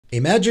A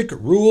magic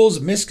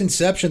rules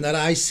misconception that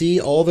I see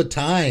all the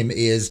time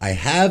is I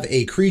have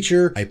a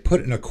creature, I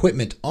put an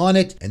equipment on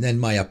it, and then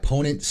my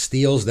opponent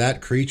steals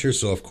that creature,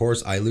 so of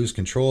course I lose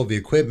control of the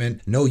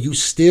equipment. No, you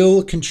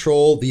still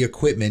control the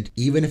equipment,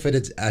 even if it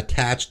is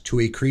attached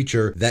to a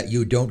creature that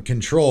you don't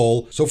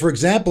control. So for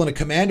example, in a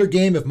commander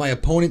game, if my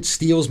opponent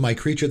steals my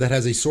creature that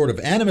has a Sword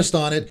of Animist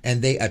on it,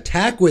 and they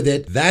attack with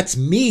it, that's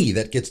me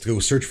that gets to go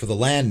search for the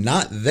land,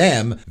 not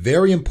them.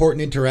 Very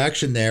important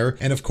interaction there.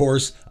 And of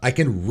course, I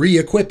can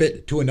re-equip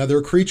it to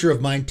another creature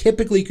of mine.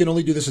 Typically, you can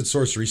only do this at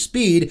sorcery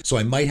speed, so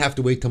I might have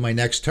to wait till my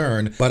next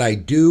turn, but I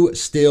do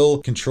still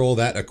control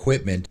that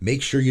equipment.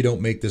 Make sure you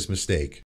don't make this mistake.